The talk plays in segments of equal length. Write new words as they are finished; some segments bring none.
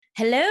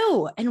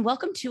Hello, and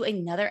welcome to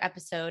another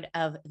episode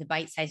of the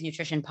Bite Size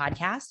Nutrition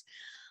Podcast.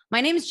 My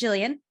name is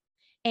Jillian,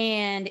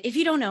 and if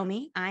you don't know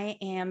me, I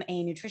am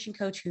a nutrition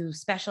coach who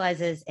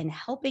specializes in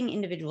helping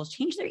individuals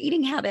change their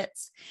eating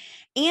habits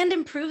and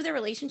improve their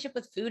relationship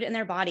with food and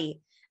their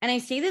body. And I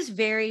say this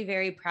very,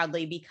 very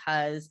proudly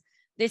because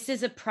this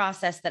is a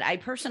process that I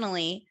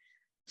personally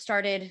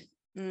started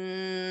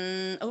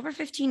over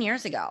 15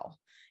 years ago.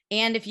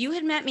 And if you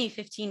had met me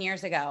 15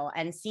 years ago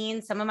and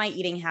seen some of my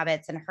eating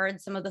habits and heard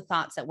some of the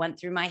thoughts that went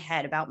through my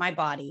head about my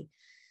body,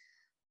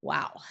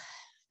 wow,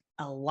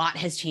 a lot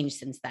has changed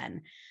since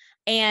then.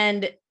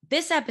 And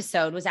this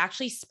episode was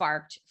actually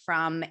sparked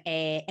from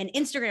an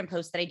Instagram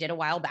post that I did a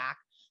while back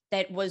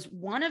that was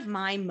one of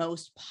my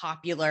most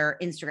popular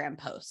Instagram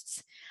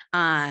posts.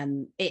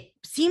 It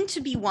seemed to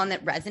be one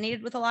that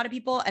resonated with a lot of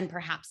people, and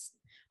perhaps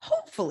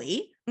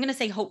hopefully, I'm going to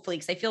say hopefully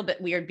because I feel a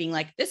bit weird being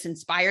like, this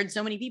inspired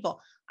so many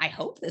people. I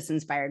hope this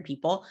inspired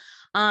people.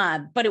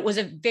 But it was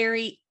a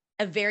very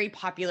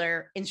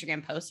popular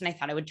Instagram post, and I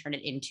thought I would turn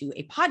it into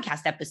a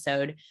podcast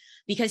episode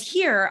because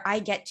here I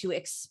get to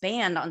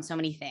expand on so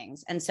many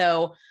things. And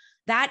so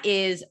that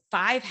is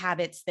 5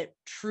 habits that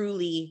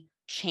truly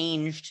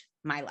changed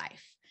my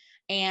life.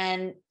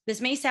 And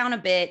this may sound a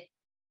bit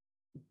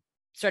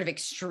sort of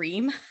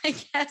extreme, I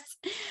guess,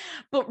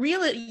 but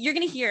really you're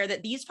going to hear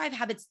that these 5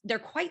 habits, they're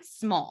quite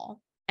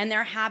small, and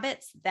they're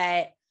habits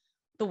that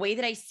the way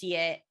that I see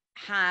it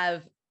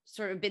have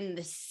sort of been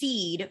the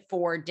seed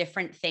for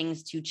different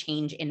things to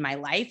change in my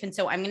life. And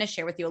so I'm going to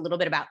share with you a little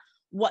bit about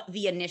what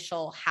the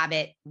initial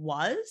habit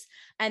was.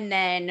 And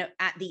then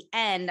at the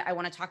end, I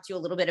want to talk to you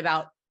a little bit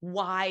about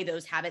why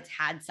those habits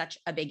had such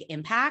a big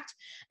impact.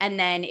 And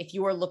then if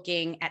you are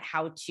looking at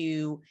how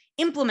to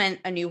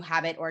implement a new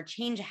habit or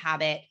change a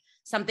habit,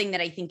 something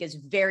that I think is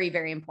very,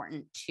 very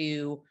important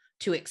to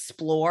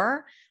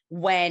explore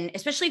when,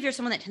 especially if you're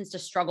someone that tends to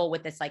struggle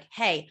with this, like,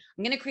 hey,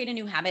 I'm going to create a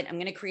new habit, I'm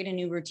going to create a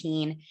new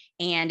routine,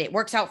 and it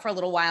works out for a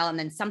little while, and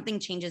then something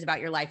changes about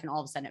your life, and all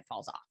of a sudden it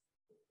falls off.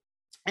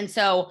 And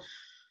so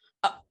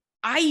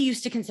I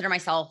used to consider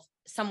myself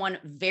someone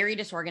very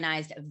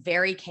disorganized,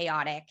 very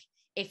chaotic.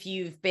 If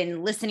you've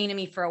been listening to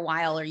me for a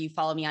while or you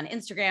follow me on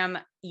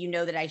Instagram, you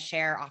know that I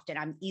share often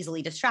I'm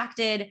easily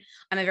distracted.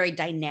 I'm a very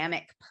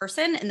dynamic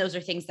person, and those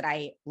are things that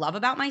I love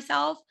about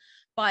myself.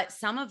 But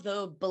some of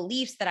the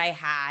beliefs that I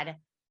had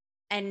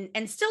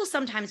and still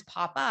sometimes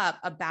pop up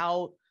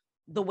about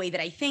the way that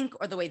I think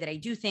or the way that I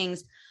do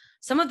things,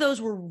 some of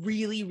those were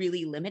really,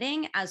 really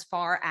limiting as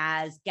far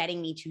as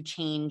getting me to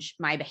change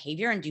my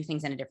behavior and do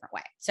things in a different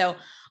way. So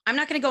I'm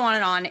not going to go on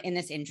and on in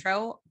this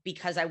intro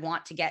because I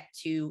want to get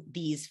to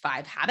these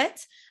 5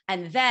 habits.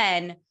 And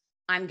then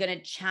I'm going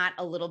to chat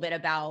a little bit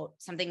about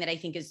something that I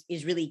think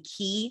is really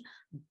key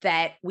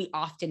that we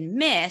often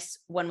miss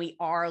when we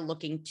are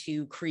looking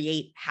to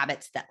create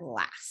habits that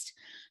last.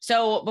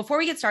 So before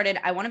we get started,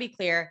 I want to be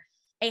clear.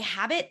 A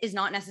habit is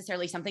not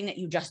necessarily something that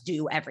you just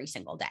do every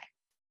single day.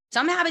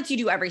 Some habits you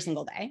do every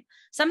single day.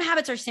 Some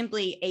habits are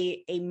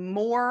simply a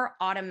more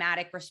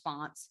automatic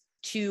response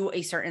to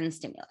a certain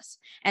stimulus.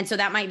 And so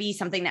that might be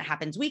something that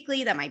happens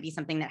weekly. That might be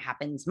something that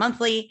happens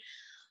monthly,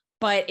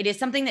 but it is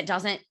something that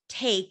doesn't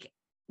take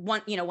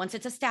once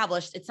it's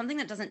established, it's something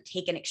that doesn't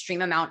take an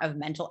extreme amount of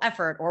mental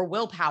effort or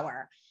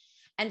willpower.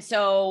 And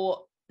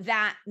so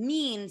that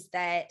means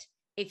that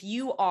if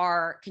you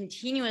are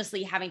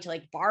continuously having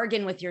to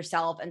bargain with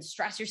yourself and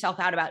stress yourself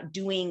out about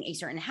doing a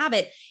certain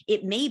habit,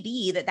 it may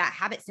be that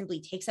habit simply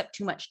takes up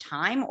too much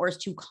time or is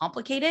too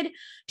complicated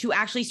to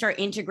actually start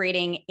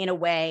integrating in a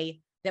way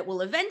that will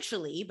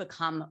eventually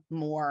become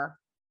more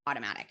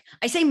automatic.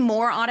 I say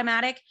more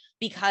automatic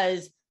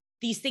because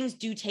these things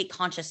do take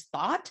conscious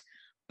thought,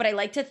 but I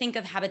like to think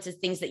of habits as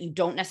things that you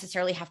don't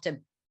necessarily have to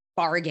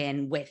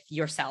bargain with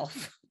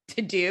yourself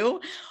to do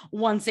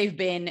once they've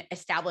been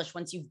established,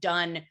 once you've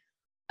done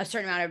a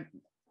certain amount of,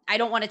 I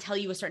don't want to tell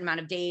you a certain amount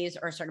of days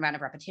or a certain amount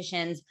of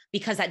repetitions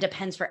because that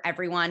depends for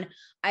everyone.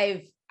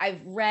 I've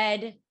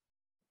read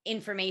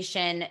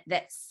information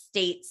that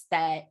states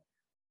that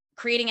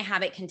creating a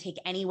habit can take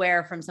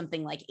anywhere from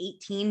something like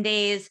 18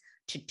 days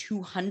to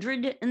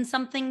 200 and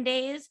something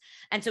days.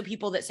 And so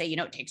people that say,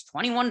 it takes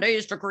 21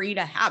 days to create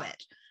a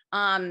habit,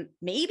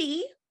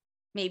 maybe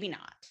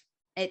not.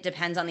 It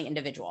depends on the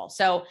individual.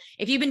 So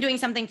if you've been doing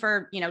something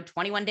for,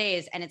 21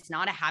 days and it's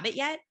not a habit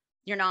yet,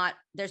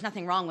 there's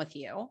nothing wrong with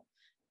you.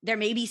 There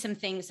may be some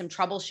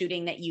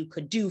troubleshooting that you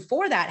could do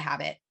for that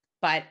habit.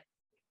 But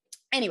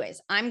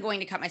anyways, I'm going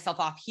to cut myself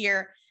off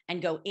here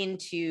and go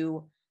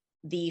into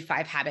the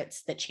 5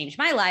 habits that changed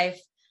my life.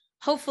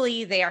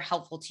 Hopefully they are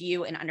helpful to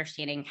you in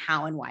understanding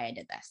how and why I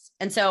did this.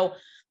 And so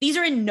these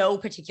are in no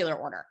particular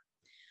order,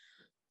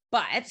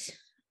 but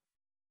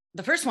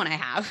the first one I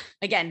have,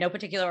 again, no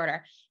particular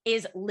order,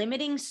 is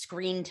limiting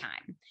screen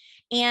time.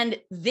 And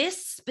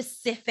this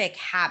specific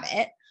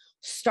habit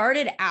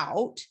started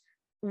out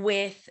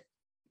with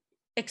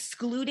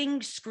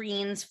excluding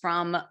screens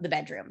from the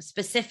bedroom,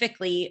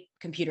 specifically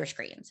computer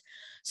screens.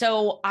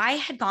 So I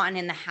had gotten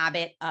in the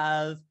habit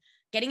of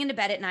getting into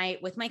bed at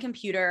night with my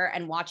computer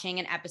and watching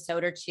an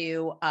episode or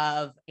two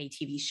of a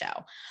TV show.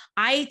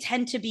 I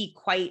tend to be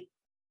quite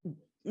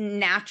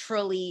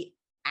naturally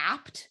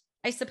apt,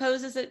 I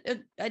suppose is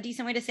a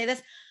decent way to say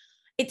this.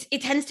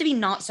 It tends to be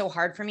not so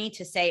hard for me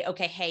to say,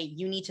 okay, hey,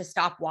 you need to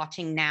stop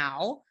watching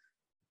now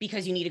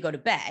because you need to go to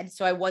bed.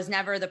 So I was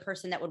never the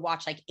person that would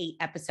watch like 8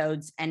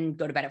 episodes and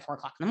go to bed at 4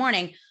 o'clock in the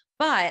morning.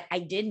 But I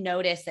did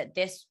notice that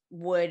this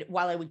would,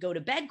 while I would go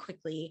to bed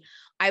quickly,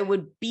 I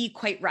would be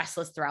quite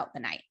restless throughout the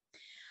night.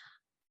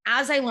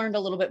 As I learned a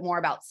little bit more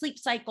about sleep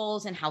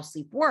cycles and how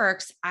sleep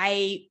works,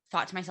 I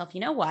thought to myself,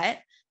 you know what?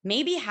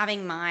 Maybe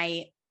having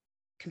my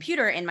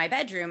computer in my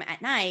bedroom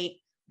at night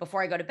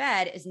before I go to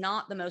bed is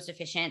not the most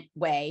efficient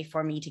way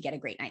for me to get a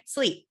great night's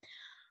sleep.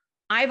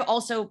 I've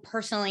also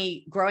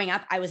personally, growing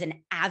up, I was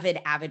an avid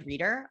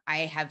reader. I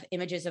have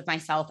images of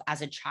myself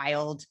as a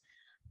child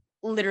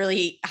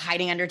literally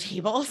hiding under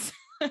tables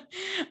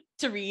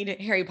to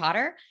read Harry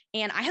Potter.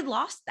 And I had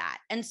lost that.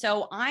 And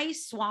so I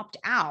swapped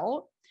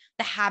out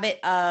the habit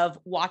of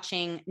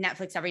watching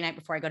Netflix every night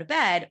before I go to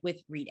bed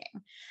with reading.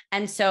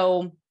 And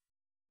so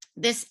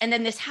this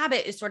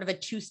habit is sort of a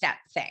 2-step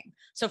thing.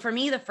 So for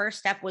me, the first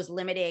step was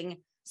limiting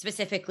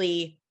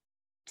specifically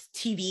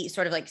TV,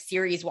 sort of like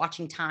series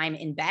watching time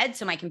in bed.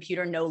 So my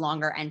computer no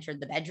longer entered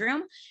the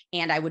bedroom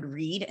and I would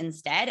read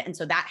instead. And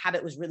so that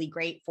habit was really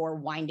great for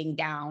winding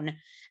down.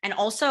 And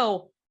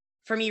also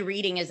for me,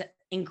 reading is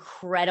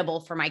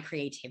incredible for my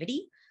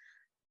creativity.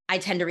 I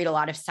tend to read a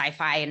lot of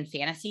sci-fi and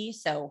fantasy.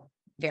 So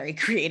very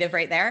creative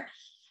right there.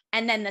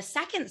 And then the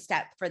second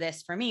step for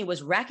this for me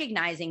was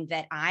recognizing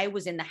that I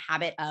was in the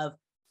habit of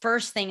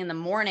first thing in the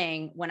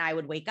morning when I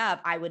would wake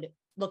up, I would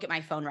look at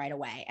my phone right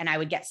away and I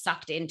would get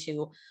sucked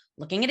into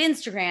looking at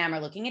Instagram or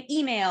looking at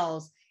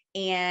emails.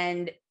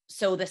 And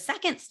so the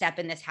second step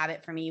in this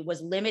habit for me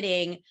was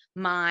limiting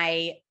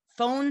my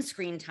phone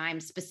screen time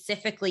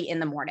specifically in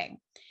the morning.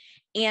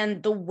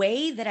 And the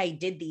way that I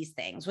did these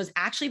things was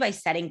actually by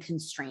setting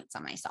constraints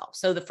on myself.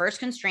 So the first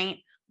constraint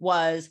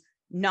was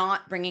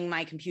not bringing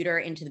my computer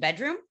into the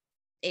bedroom.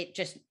 It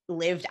just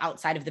lived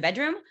outside of the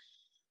bedroom.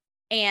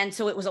 And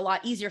so it was a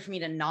lot easier for me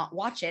to not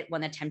watch it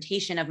when the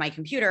temptation of my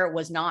computer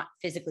was not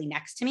physically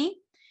next to me.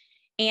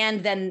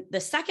 And then the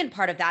second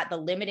part of that, the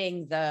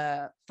limiting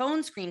the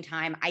phone screen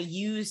time, I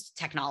used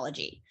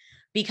technology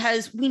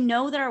because we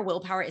know that our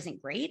willpower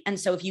isn't great. And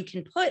so if you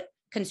can put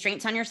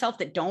constraints on yourself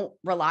that don't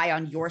rely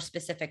on your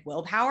specific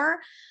willpower,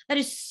 that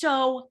is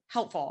so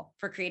helpful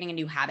for creating a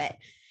new habit.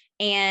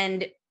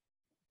 And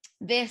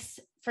this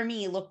for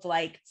me looked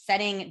like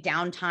setting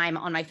downtime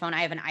on my phone.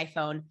 I have an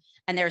iPhone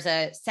and there's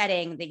a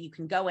setting that you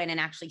can go in and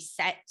actually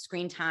set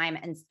screen time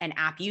and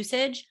app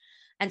usage.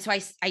 And so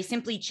I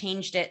simply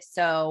changed it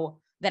so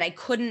that I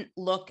couldn't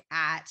look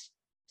at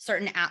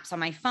certain apps on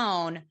my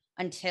phone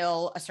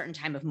until a certain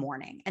time of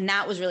morning. And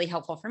that was really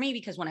helpful for me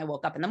because when I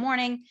woke up in the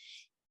morning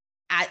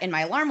and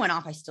my alarm went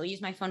off, I still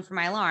use my phone for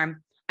my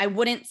alarm. I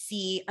wouldn't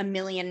see a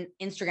million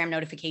Instagram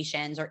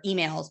notifications or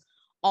emails.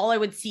 All I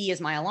would see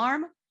is my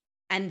alarm.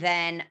 And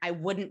then I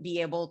wouldn't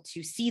be able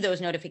to see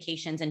those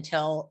notifications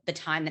until the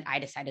time that I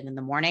decided in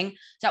the morning.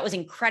 So that was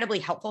incredibly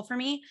helpful for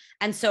me.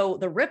 And so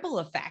the ripple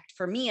effect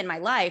for me in my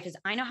life is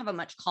I now have a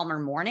much calmer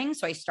morning.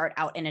 So I start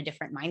out in a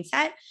different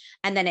mindset.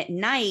 And then at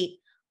night,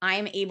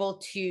 I'm able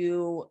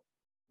to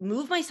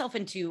move myself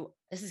into,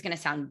 this is going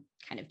to sound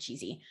kind of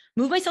cheesy,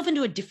 move myself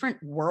into a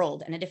different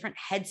world and a different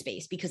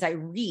headspace because I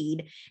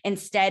read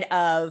instead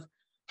of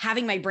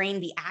having my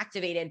brain be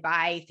activated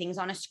by things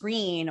on a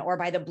screen or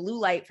by the blue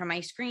light from my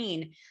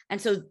screen.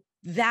 And so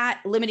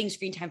that limiting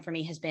screen time for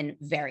me has been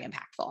very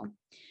impactful.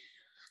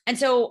 And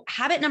so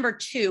habit number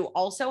 2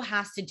 also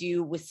has to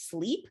do with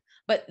sleep,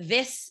 but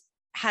this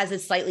has a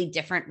slightly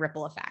different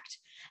ripple effect.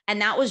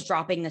 And that was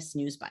dropping the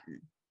snooze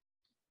button.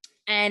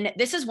 And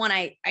this is one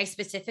I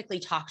specifically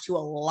talk to a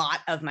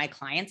lot of my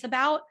clients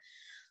about,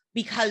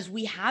 because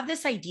we have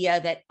this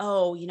idea that,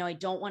 oh, I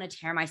don't want to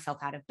tear myself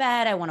out of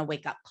bed. I want to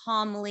wake up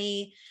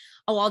calmly.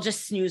 Oh, I'll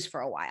just snooze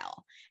for a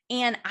while.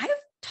 And I've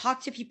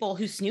talked to people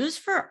who snooze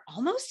for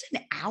almost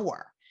an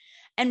hour.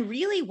 And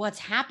really what's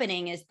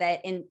happening is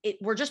that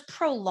we're just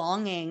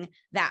prolonging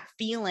that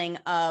feeling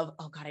of,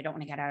 oh God, I don't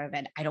want to get out of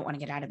bed. I don't want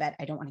to get out of bed.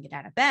 I don't want to get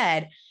out of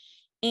bed.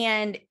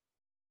 And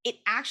it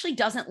actually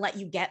doesn't let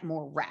you get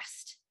more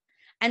rest.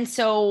 And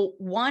so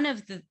one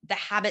of the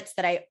habits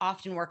that I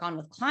often work on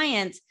with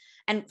clients,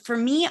 and for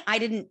me, I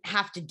didn't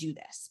have to do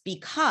this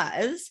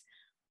because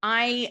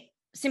I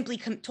simply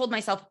told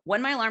myself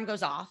when my alarm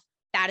goes off,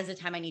 that is the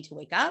time I need to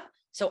wake up.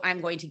 So I'm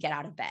going to get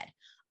out of bed.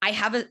 I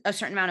have a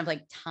certain amount of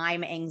like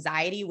time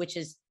anxiety, which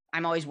is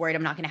I'm always worried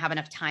I'm not going to have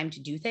enough time to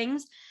do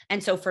things.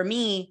 And so for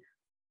me,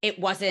 it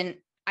wasn't,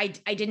 I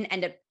didn't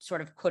end up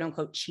sort of quote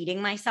unquote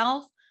cheating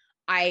myself.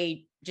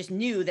 I just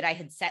knew that I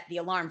had set the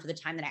alarm for the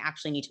time that I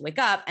actually need to wake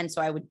up. And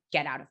so I would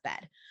get out of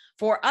bed.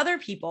 For other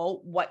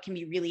people, what can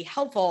be really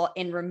helpful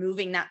in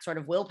removing that sort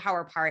of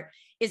willpower part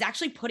is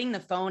actually putting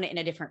the phone in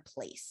a different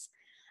place.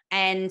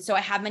 And so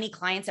I have many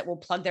clients that will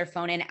plug their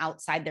phone in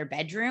outside their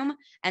bedroom.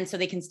 And so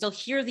they can still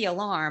hear the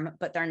alarm,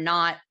 but they're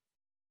not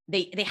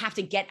they have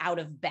to get out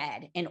of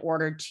bed in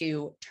order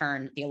to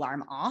turn the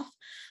alarm off.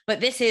 But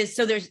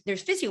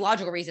there's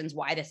physiological reasons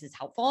why this is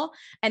helpful.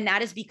 And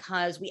that is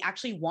because we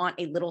actually want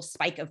a little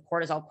spike of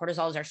cortisol.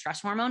 Cortisol is our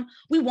stress hormone.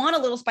 We want a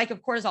little spike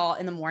of cortisol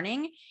in the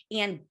morning,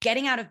 and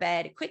getting out of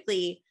bed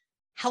quickly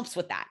helps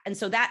with that. And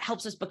so that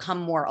helps us become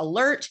more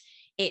alert.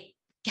 It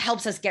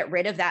helps us get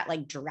rid of that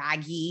like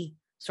draggy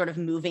sort of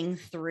moving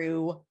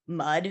through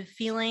mud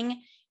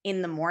feeling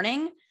in the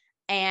morning.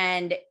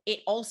 And it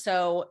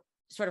also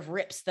sort of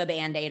rips the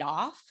Band-Aid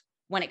off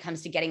when it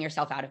comes to getting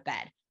yourself out of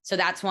bed. So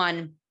that's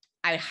one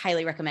I would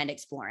highly recommend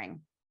exploring.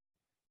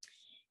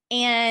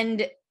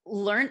 And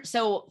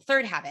so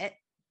third habit,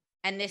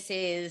 and this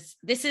is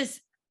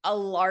a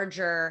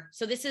larger,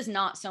 so this is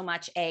not so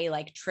much a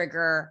like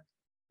trigger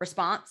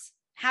response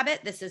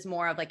habit. This is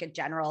more of like a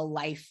general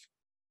life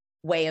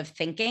way of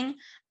thinking.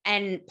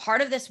 And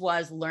part of this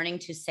was learning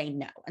to say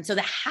no. And so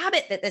the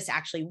habit that this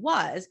actually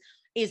was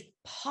is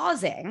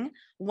pausing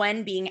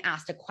when being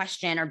asked a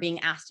question or being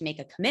asked to make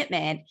a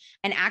commitment,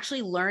 and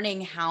actually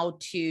learning how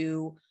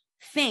to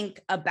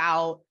think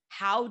about,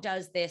 how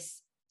does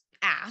this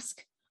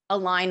ask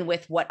align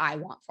with what I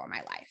want for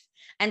my life?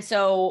 And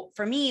so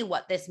for me,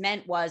 what this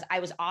meant was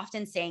I was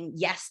often saying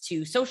yes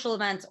to social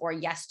events or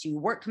yes to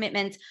work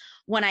commitments,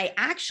 when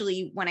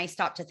I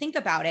stopped to think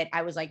about it,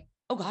 I was like,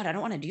 oh God, I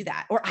don't want to do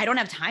that. Or I don't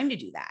have time to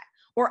do that.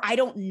 Or I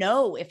don't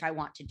know if I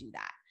want to do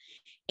that.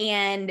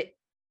 And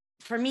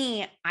for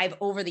me, I've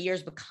over the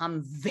years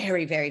become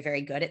very, very,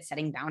 very good at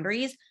setting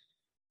boundaries.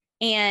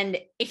 And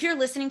if you're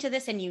listening to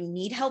this and you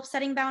need help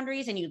setting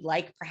boundaries, and you'd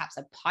like perhaps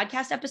a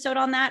podcast episode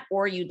on that,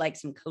 or you'd like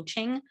some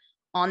coaching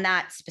on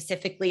that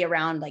specifically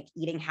around like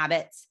eating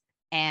habits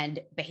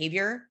and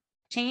behavior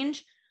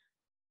change,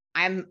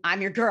 I'm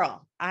your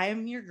girl.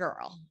 I'm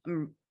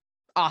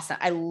awesome.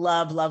 I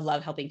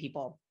love helping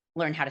people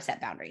learn how to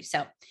set boundaries.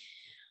 So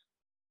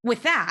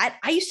with that,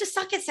 I used to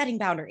suck at setting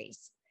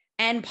boundaries.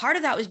 And part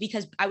of that was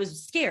because I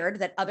was scared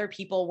that other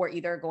people were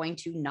either going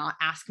to not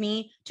ask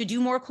me to do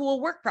more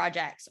cool work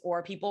projects,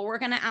 or people were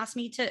going to ask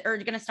me to, or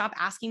going to stop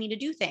asking me to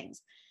do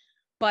things.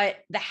 But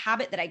the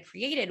habit that I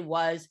created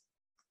was,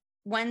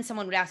 when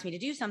someone would ask me to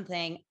do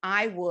something,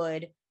 I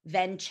would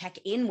then check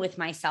in with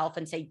myself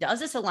and say, does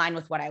this align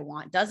with what I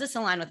want? Does this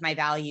align with my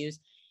values?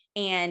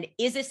 And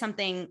is this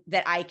something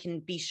that I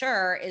can be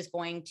sure is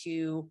going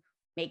to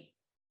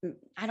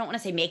I don't want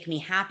to say make me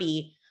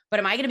happy, but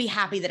am I going to be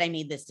happy that I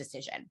made this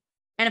decision?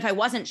 And if I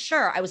wasn't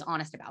sure, I was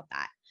honest about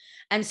that.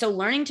 And so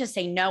learning to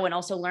say no, and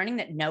also learning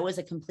that no is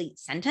a complete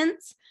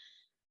sentence,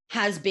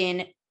 has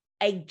been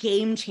a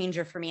game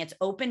changer for me. It's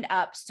opened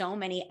up so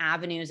many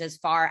avenues as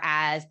far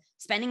as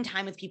spending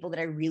time with people that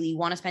I really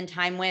want to spend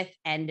time with,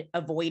 and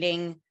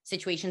avoiding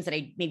situations that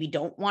I maybe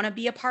don't want to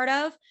be a part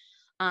of.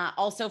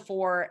 Also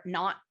for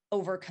not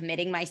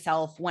overcommitting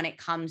myself when it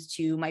comes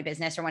to my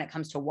business or when it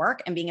comes to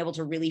work, and being able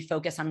to really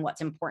focus on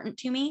what's important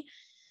to me.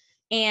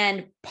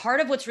 And part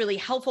of what's really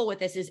helpful with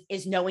this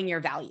is knowing your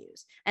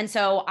values. And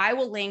so I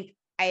will link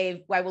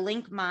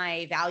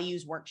my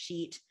values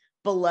worksheet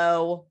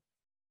below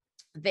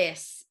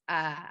this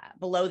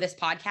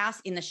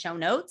podcast in the show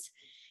notes.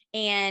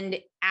 And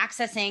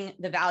accessing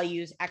the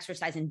values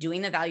exercise and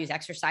doing the values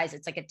exercise,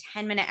 it's like a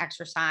 10-minute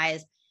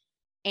exercise.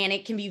 And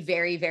it can be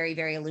very, very,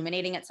 very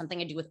illuminating. It's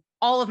something I do with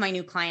all of my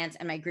new clients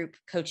and my group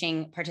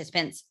coaching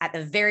participants at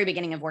the very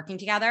beginning of working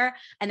together.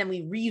 And then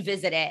we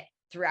revisit it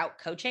throughout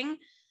coaching.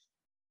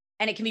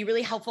 And it can be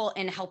really helpful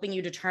in helping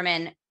you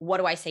determine, what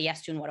do I say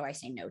yes to and what do I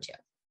say no to?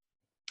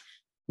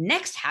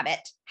 Next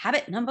habit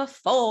number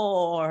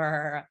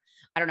 4.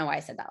 I don't know why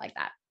I said that like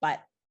that,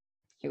 but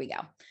here we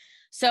go.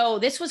 So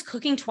this was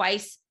cooking I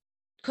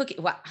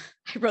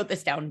wrote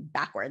this down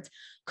backwards.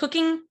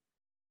 Cooking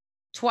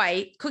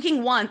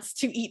once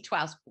to eat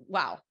twice.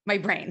 Wow, my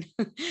brain.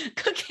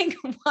 Cooking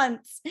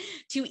once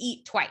to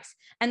eat twice.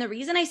 And the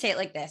reason I say it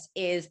like this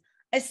is,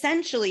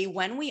 essentially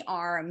when we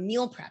are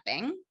meal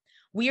prepping,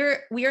 we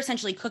are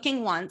essentially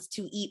cooking once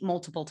to eat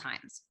multiple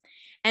times.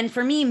 And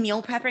for me,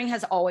 meal prepping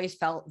has always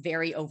felt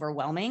very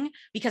overwhelming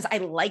because I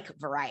like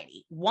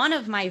variety. One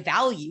of my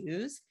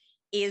values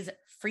is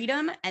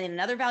freedom, and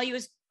another value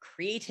is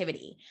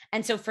creativity.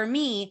 And so for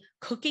me,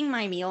 cooking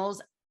my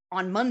meals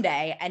on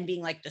Monday and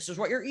being like, this is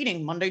what you're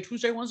eating Monday,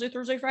 Tuesday, Wednesday,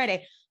 Thursday,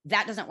 Friday,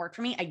 that doesn't work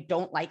for me. I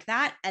don't like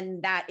that.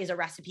 And that is a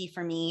recipe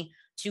for me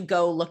to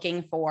go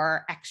looking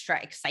for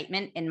extra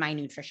excitement in my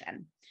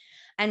nutrition.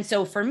 And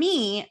so for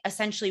me,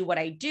 essentially what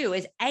I do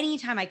is,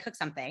 anytime I cook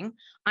something,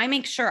 I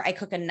make sure I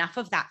cook enough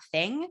of that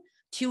thing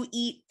to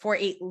eat for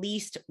at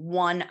least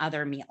one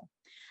other meal.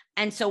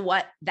 And so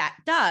what that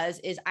does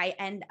is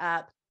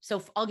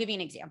so I'll give you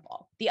an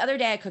example. The other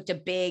day I cooked a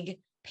big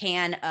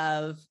pan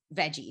of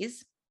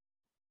veggies,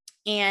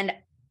 and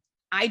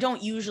I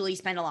don't usually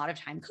spend a lot of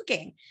time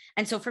cooking.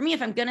 And so for me,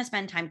 if I'm going to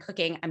spend time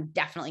cooking, I'm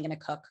definitely going to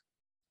cook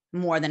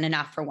more than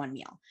enough for one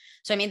meal.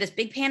 So I made this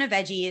big pan of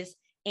veggies,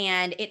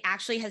 and it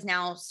actually has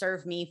now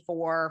served me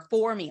for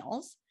 4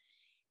 meals.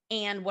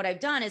 And what I've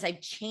done is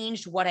I've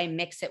changed what I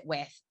mix it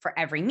with for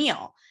every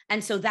meal.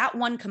 And so that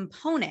one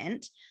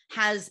component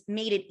has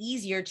made it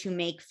easier to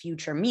make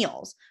future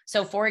meals.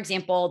 So for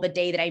example, the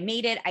day that I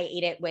made it, I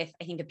ate it with,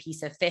 I think, a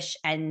piece of fish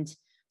and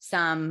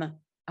some,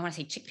 I want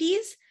to say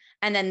chickpeas.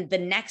 And then the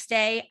next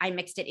day I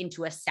mixed it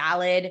into a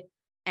salad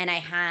and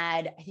I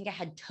think I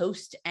had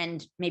toast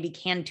and maybe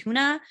canned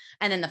tuna.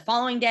 And then the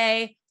following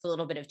day, a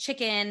little bit of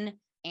chicken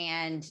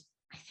and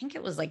I think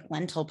it was like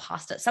lentil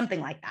pasta,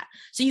 something like that.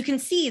 So you can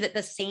see that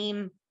the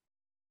same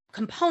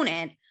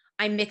component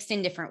I mixed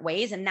in different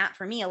ways. And that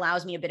for me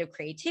allows me a bit of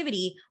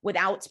creativity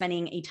without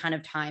spending a ton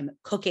of time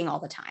cooking all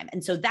the time.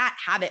 And so that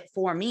habit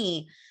for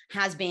me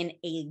has been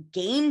a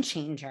game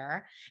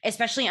changer,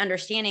 especially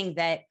understanding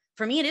that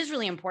for me, it is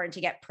really important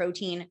to get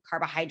protein,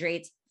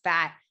 carbohydrates,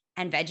 fat,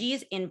 and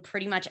veggies in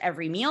pretty much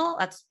every meal.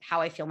 That's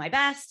how I feel my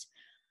best.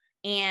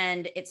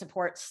 And it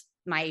supports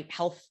my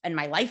health and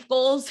my life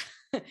goals.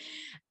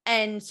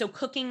 And so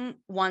cooking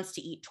once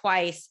to eat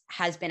twice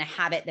has been a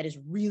habit that has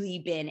really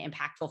been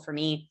impactful for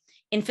me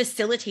in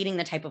facilitating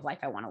the type of life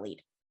I want to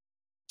lead.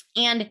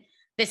 And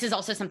this is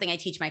also something I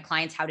teach my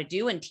clients how to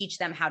do and teach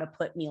them how to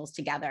put meals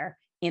together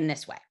in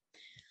this way.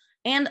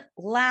 And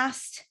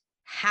last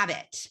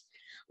habit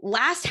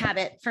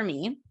for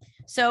me.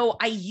 So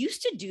I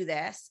used to do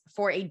this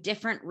for a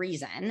different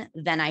reason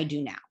than I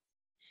do now.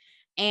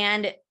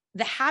 And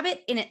the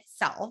habit in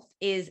itself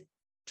is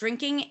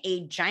drinking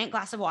a giant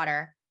glass of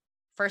water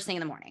first thing in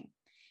the morning.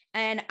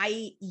 And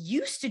I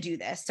used to do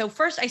this. So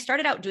first I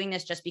started out doing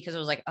this just because I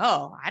was like,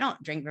 oh, I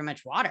don't drink very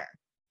much water.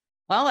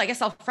 Well, I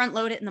guess I'll front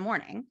load it in the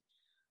morning.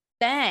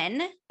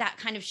 Then that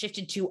kind of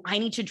shifted to, I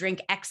need to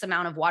drink X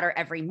amount of water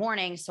every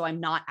morning so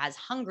I'm not as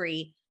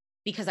hungry,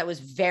 because I was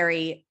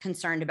very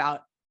concerned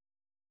about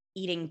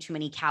eating too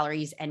many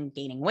calories and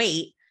gaining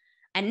weight.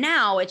 And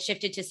now it's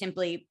shifted to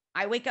simply,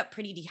 I wake up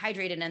pretty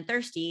dehydrated and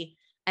thirsty.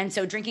 And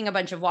so drinking a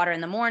bunch of water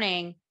in the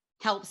morning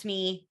helps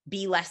me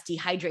be less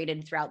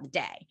dehydrated throughout the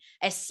day,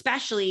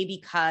 especially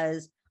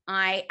because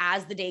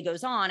as the day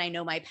goes on, I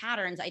know my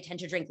patterns. I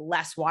tend to drink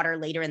less water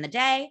later in the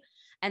day.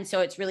 And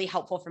so it's really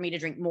helpful for me to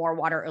drink more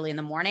water early in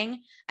the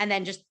morning. And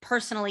then just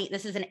personally,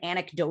 this is an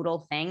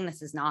anecdotal thing.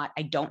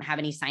 I don't have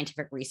any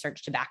scientific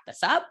research to back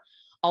this up.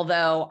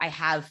 Although I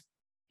have,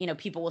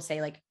 people will say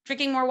like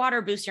drinking more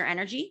water boosts your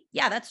energy.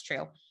 Yeah, that's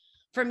true.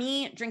 For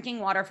me, drinking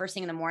water first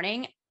thing in the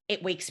morning,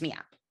 it wakes me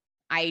up.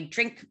 I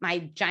drink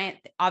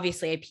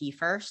obviously I pee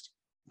first.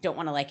 Don't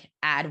want to like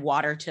add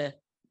water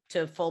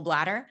to full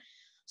bladder.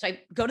 So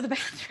I go to the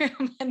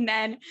bathroom and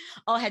then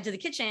I'll head to the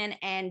kitchen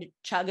and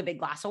chug a big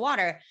glass of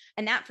water.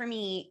 And that for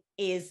me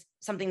is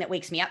something that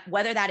wakes me up.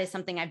 Whether that is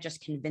something I've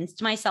just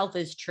convinced myself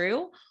is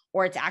true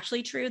or it's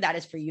actually true, that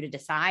is for you to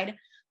decide.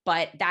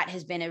 But that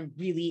has been a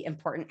really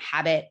important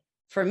habit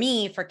for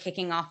me for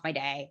kicking off my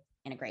day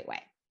in a great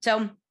way.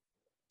 So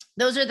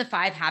those are the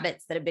 5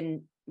 habits that have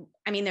been,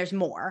 there's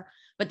more,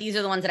 but these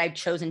are the ones that I've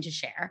chosen to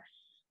share.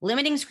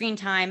 Limiting screen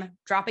time,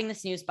 dropping the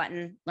snooze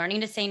button,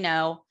 learning to say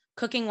no,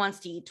 cooking once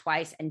to eat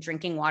twice, and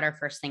drinking water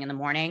first thing in the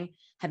morning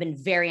have been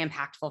very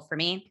impactful for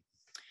me.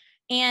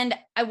 And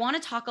I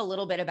want to talk a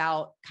little bit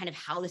about kind of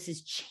how this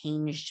has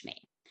changed me.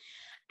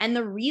 And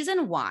the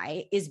reason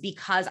why is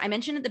because I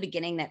mentioned at the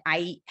beginning that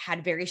I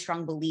had very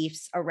strong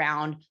beliefs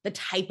around the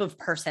type of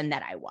person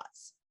that I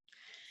was.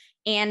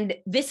 And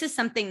this is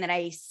something that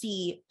I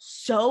see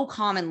so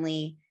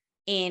commonly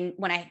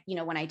when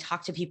I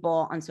talk to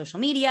people on social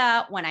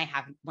media, when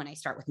I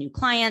start with new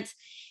clients,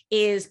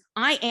 is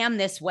I am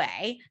this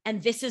way,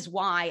 and this is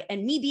why,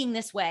 and me being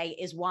this way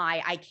is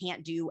why I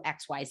can't do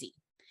X, Y, Z.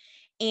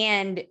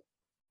 And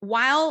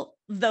while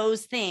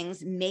those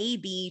things may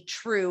be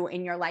true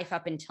in your life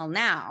up until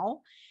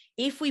now,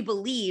 if we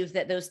believe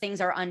that those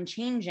things are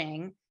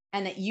unchanging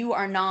and that you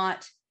are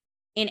not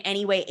in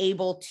any way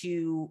able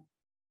to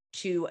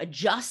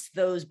adjust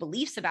those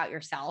beliefs about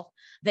yourself,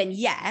 then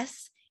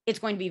yes, it's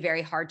going to be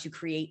very hard to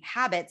create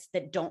habits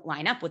that don't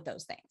line up with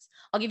those things.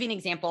 I'll give you an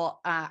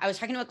example. I was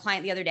talking to a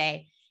client the other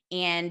day,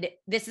 and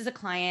this is a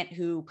client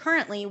who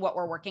currently what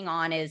we're working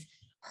on is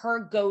her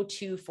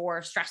go-to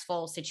for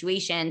stressful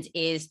situations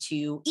is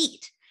to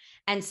eat.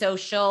 And so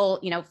she'll,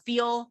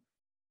 feel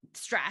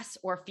stress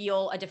or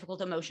feel a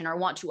difficult emotion or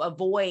want to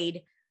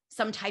avoid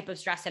some type of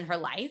stress in her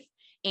life.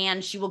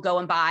 And she will go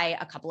and buy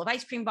a couple of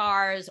ice cream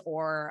bars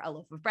or a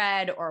loaf of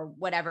bread or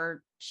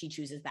whatever she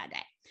chooses that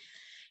day.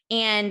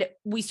 And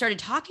we started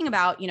talking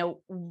about,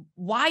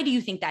 why do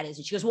you think that is?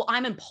 And she goes, well,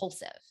 I'm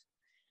impulsive.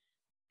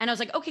 And I was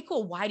like, okay,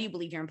 cool. Why do you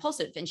believe you're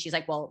impulsive? And she's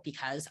like, well,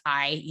 because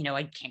I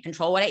can't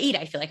control what I eat.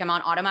 I feel like I'm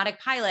on automatic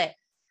pilot,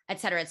 et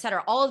cetera, et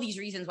cetera. All of these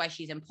reasons why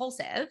she's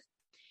impulsive.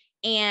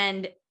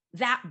 And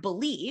that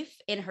belief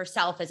in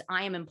herself as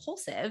I am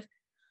impulsive,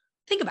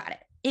 think about it.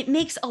 It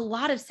makes a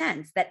lot of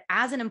sense that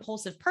as an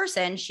impulsive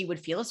person, she would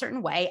feel a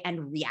certain way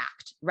and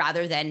react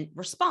rather than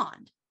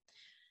respond.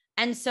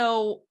 And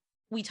so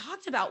we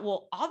talked about,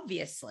 well,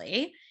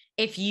 obviously,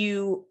 if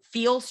you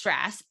feel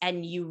stress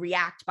and you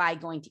react by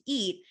going to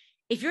eat,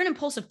 if you're an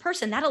impulsive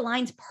person, that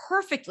aligns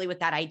perfectly with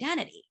that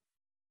identity.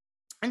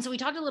 And so we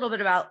talked a little bit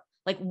about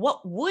Like,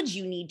 what would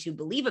you need to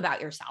believe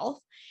about yourself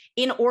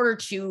in order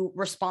to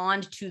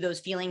respond to those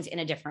feelings in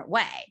a different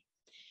way?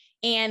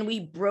 And we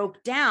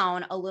broke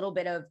down a little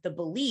bit of the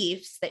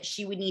beliefs that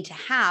she would need to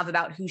have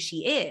about who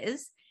she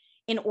is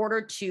in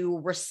order to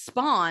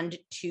respond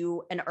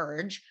to an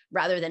urge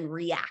rather than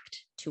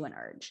react to an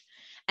urge.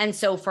 And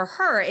so for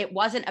her, it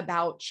wasn't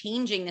about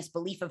changing this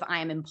belief of I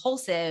am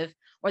impulsive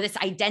or this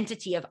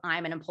identity of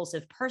I'm an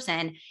impulsive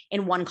person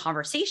in one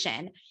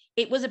conversation.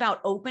 It was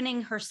about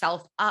opening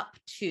herself up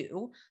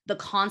to the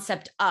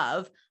concept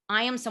of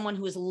I am someone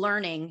who is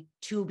learning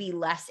to be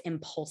less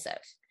impulsive.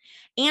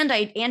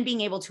 And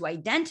being able to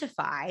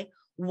identify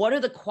what are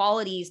the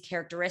qualities,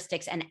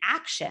 characteristics, and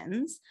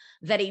actions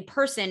that a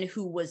person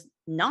who was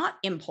not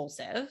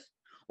impulsive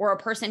or a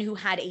person who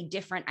had a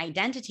different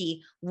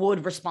identity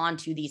would respond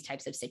to these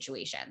types of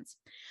situations.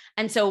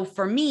 And so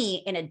for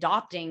me, in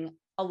adopting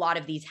a lot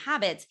of these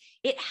habits,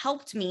 it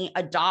helped me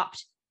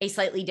adopt a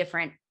slightly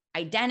different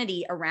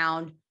identity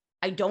around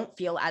I don't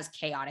feel as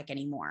chaotic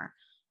anymore.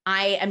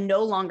 I am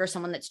no longer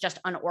someone that's just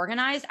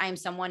unorganized. I am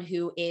someone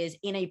who is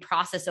in a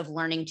process of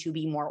learning to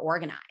be more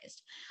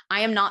organized.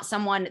 I am not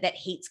someone that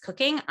hates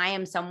cooking. I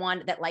am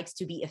someone that likes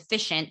to be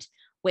efficient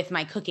with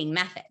my cooking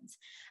methods.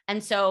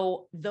 And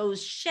so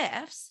those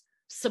shifts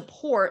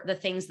support the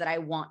things that I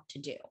want to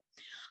do.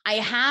 I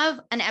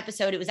have an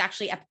episode. It was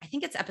actually, I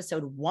think it's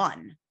episode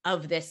 1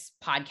 of this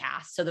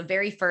podcast. So the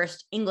very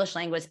first English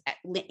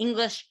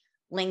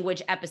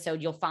language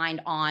episode you'll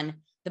find on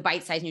the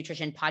Bite Size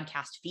Nutrition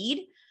podcast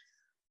feed.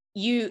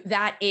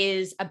 That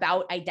is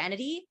about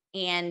identity,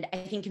 and I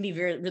think can be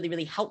really,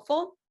 really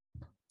helpful.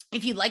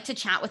 If you'd like to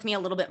chat with me a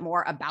little bit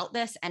more about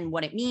this and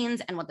what it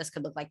means and what this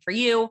could look like for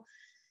you,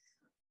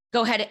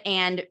 go ahead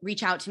and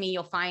reach out to me.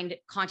 You'll find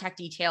contact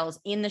details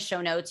in the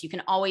show notes. You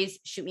can always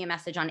shoot me a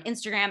message on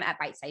Instagram at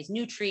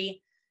bitesizenutri.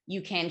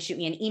 You can shoot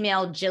me an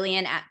email,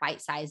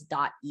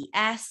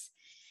 jillian@bitesize.es.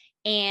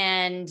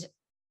 And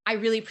I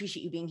really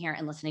appreciate you being here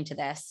and listening to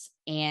this.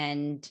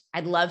 And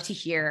I'd love to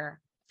hear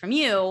from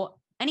you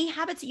any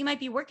habits that you might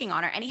be working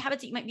on or any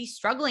habits that you might be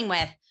struggling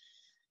with.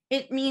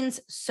 It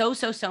means so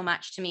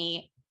much to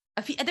me.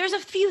 There's a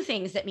few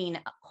things that mean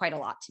quite a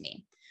lot to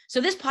me. So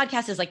this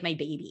podcast is like my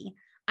baby.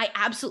 I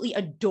absolutely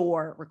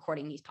adore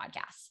recording these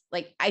podcasts.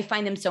 Like, I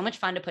find them so much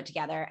fun to put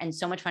together and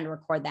so much fun to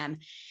record them.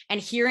 And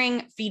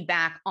hearing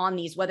feedback on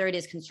these, whether it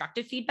is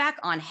constructive feedback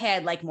on, hey,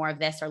 I'd like more of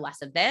this or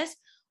less of this,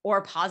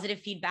 or positive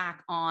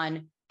feedback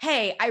on,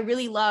 hey, I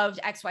really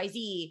loved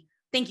XYZ.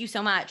 Thank you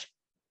so much.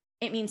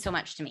 It means so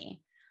much to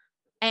me.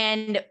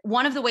 And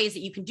one of the ways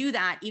that you can do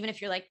that, even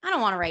if you're like, I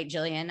don't want to write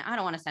Jillian, I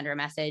don't want to send her a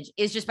message,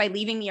 is just by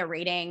leaving me a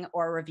rating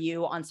or a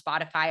review on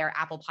Spotify or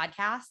Apple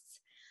Podcasts.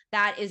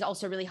 That is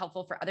also really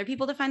helpful for other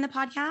people to find the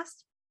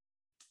podcast.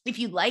 If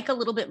you'd like a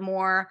little bit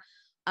more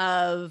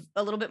of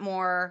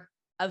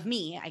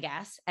me, I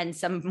guess, and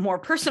some more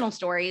personal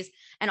stories,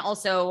 and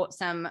also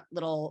some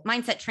little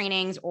mindset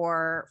trainings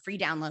or free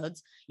downloads,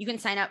 you can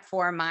sign up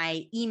for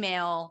my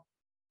email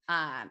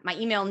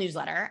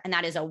newsletter. And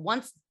that is a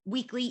once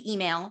weekly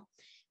email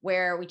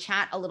where we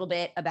chat a little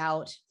bit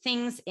about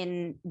things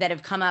that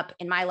have come up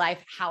in my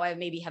life, how I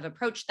maybe have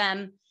approached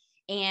them,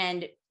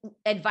 and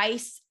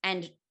advice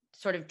and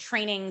sort of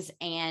trainings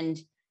and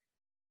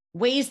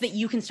ways that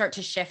you can start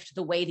to shift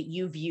the way that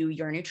you view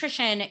your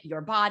nutrition,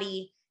 your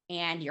body,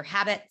 and your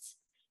habits.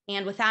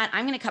 And with that,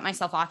 I'm going to cut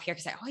myself off here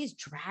because I always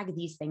drag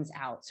these things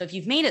out. So if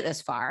you've made it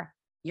this far,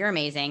 you're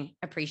amazing.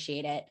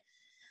 Appreciate it.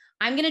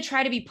 I'm going to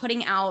try to be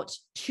putting out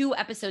 2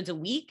 episodes a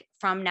week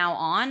from now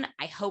on.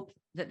 I hope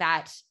that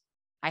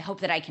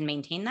I can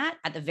maintain that.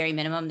 At the very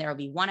minimum, there will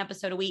be 1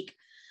 episode a week.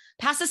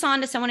 Pass this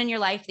on to someone in your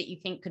life that you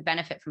think could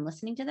benefit from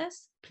listening to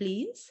this,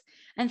 please.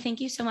 And thank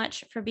you so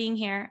much for being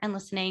here and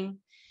listening.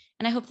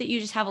 And I hope that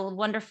you just have a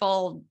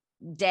wonderful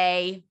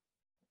day,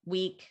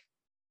 week,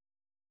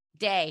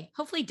 day,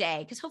 hopefully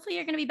day, because hopefully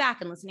you're going to be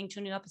back and listening to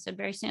a new episode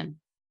very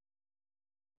soon.